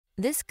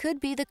This could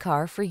be the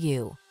car for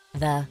you.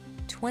 The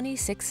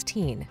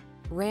 2016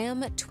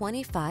 Ram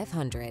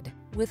 2500.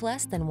 With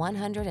less than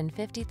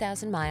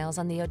 150,000 miles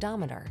on the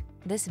odometer,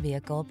 this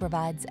vehicle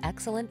provides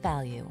excellent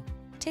value.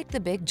 Take the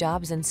big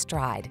jobs in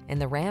stride in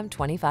the Ram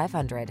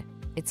 2500.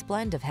 Its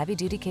blend of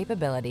heavy-duty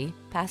capability,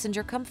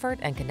 passenger comfort,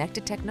 and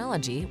connected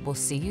technology will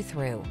see you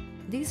through.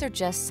 These are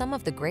just some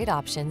of the great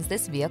options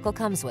this vehicle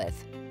comes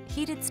with: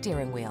 heated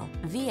steering wheel,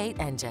 V8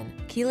 engine,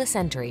 keyless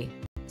entry,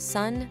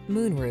 sun,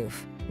 moonroof,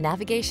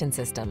 navigation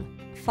system,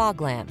 fog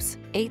lamps,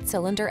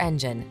 8-cylinder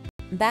engine,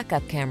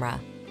 backup camera,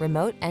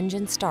 remote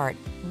engine start,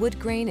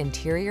 Woodgrain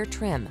Interior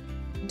Trim.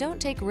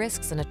 Don't take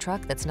risks in a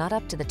truck that's not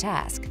up to the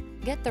task.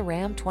 Get the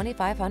Ram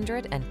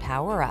 2500 and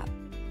power up.